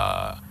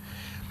bampa.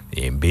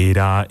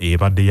 Embeera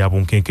ebadde ya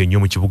bunkenke nnyo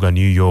mu kibuga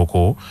New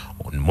York,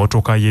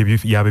 emmotoka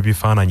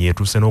y'abebifaananyi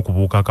etuuse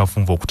n'okubuuka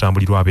akafunvu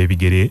okutambulirwa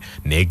ab'ebigere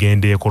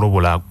n'egenda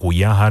ekolobola ku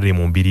ya Harry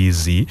mu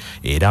mbiriizi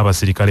era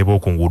abasirikale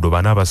b'oku nguudo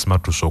bana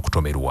basimatuse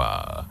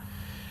okutomerwa.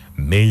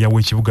 Meeya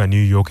w'ekibuga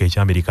New York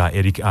eky'Amerika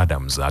Eric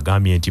Adams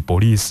agambye nti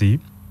poliisi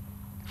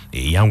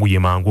eyanguye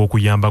mangu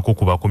okuyambako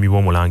ku bakuumi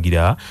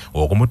b'omulangira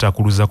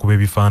okumutakuluza ku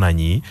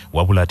b'ebifaananyi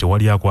wabula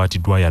tewali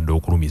akwatiddwa yadde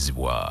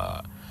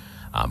okulumizibwa.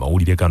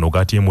 Amawulire gano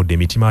gatyemudde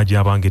emitima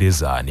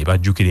gy'Abangereza ne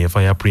bajjukira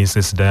enfa ya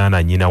Princess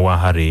Diana nnyina wa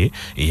Harry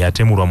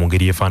eyatemulwa mu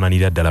ngeri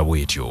efaananira ddala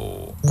bw'etyo.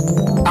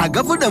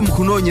 Agavudde mu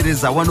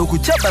kunoonyereza wano ku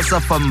Kyabasa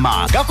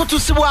Famma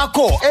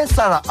gakutusibwako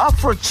Esara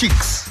Afro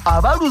Chicks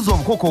abaluza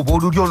obukoko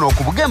obw'olulyo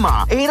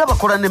n'okubugema era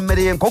bakola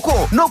n'emmere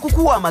y'enkoko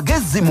n'okukuwa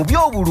amagezi mu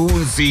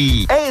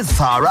by'obulunzi.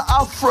 Esara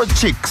Afro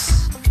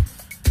Chicks.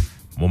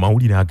 Mu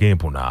mawulire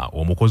ag'empuna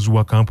omukozi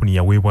wa kampuni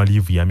yaweebwa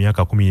liivu ya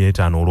myaka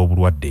 15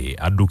 olw'obulwadde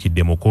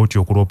addukidde mu kkooti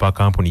okuloopa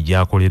kampuni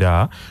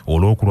gy'akolera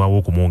olw'okulwawo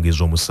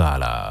okumwongeza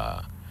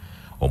omusaala.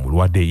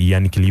 Omulwadde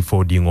Ian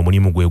Clifford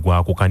ng'omulimu gwe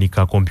gwa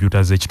kukanika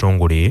kompyuta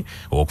z'ekitongole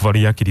okuva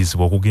lwe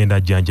yakkirizibwa okugenda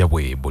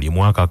ajjanjabwe buli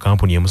mwaka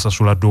kampuni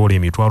emusasula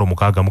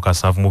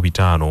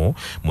 $67,500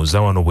 mu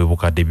zzawano bwe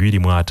bukadde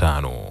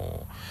 25.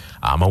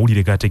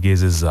 amawulire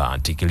gategeezezza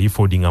nti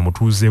Clifford nga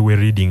mutuuze we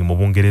Reading mu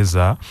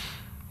Bungereza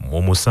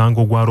mu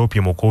musango gwa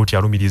Ropye mu kooti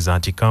alumiriza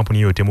nti kampuni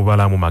eyo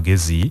temubalamu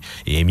magezi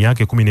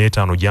emyaka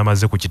 15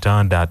 gyamaze ku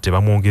kitanda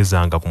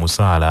tebamwongezanga ku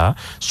musaala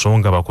so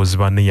nga bakozi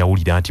banne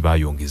yawulira nti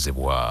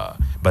bayongezebwa.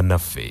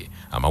 Bannaffe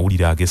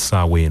amawulire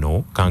ag'essaawa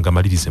eno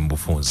kangamalirize mu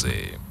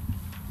bufunze.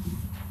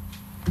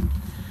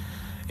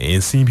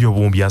 Ensimbi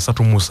obumbi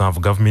 37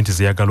 gavumenti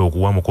zeyagala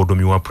okuwa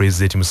mukodomi wa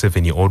President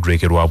Museveni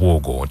Odrek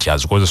Lwabwogo nti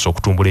azikozesa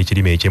okutumbula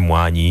ekirime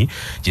eky'emmwanyi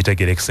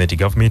kitegerekese nti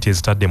gavumenti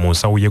ezitadde mu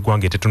nsawo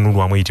y'eggwanga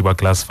etetunulwamu eyitibwa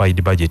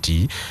classified budget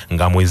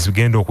nga mwezi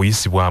zigenda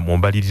okuyisibwa mu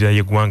mbalirira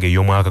y'eggwanga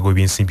ey'omwaka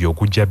gw'ebyensimbi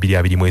okujja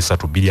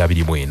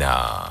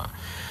 2023-2024.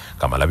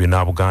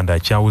 Kamalabyonna Buganda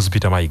Charles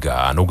Peter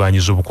Mayiga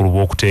anoganyiza obukulu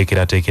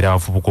bw'okuteekerateekera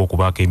abavubuka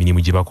okubaako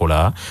emirimu gye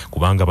bakola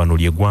kubanga bano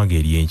ly'eggwanga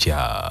ery'enkya.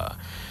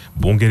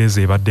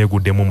 Bungereza ebadde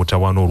eguddemu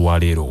mutawaana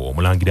olwaleero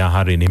omulangira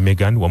Harry ne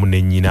Meghan wamu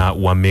ne nnyina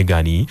wa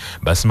Meghan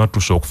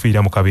basimattuse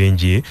okufiira mu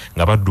kabenje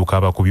nga badduka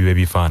abakubi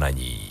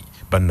b'ebifaananyi.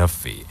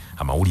 Bannaffe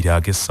amawulire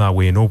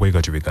ag'essaawa eno bwe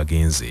gatyo bwe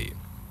gagenze.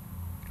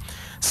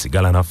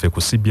 Sigala naffe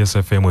ku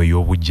CBS FM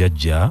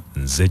ey'obujjajja,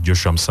 nze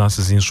Joshua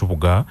Musaasizi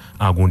Nsubuga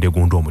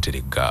agundegunda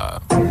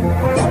omuteregga.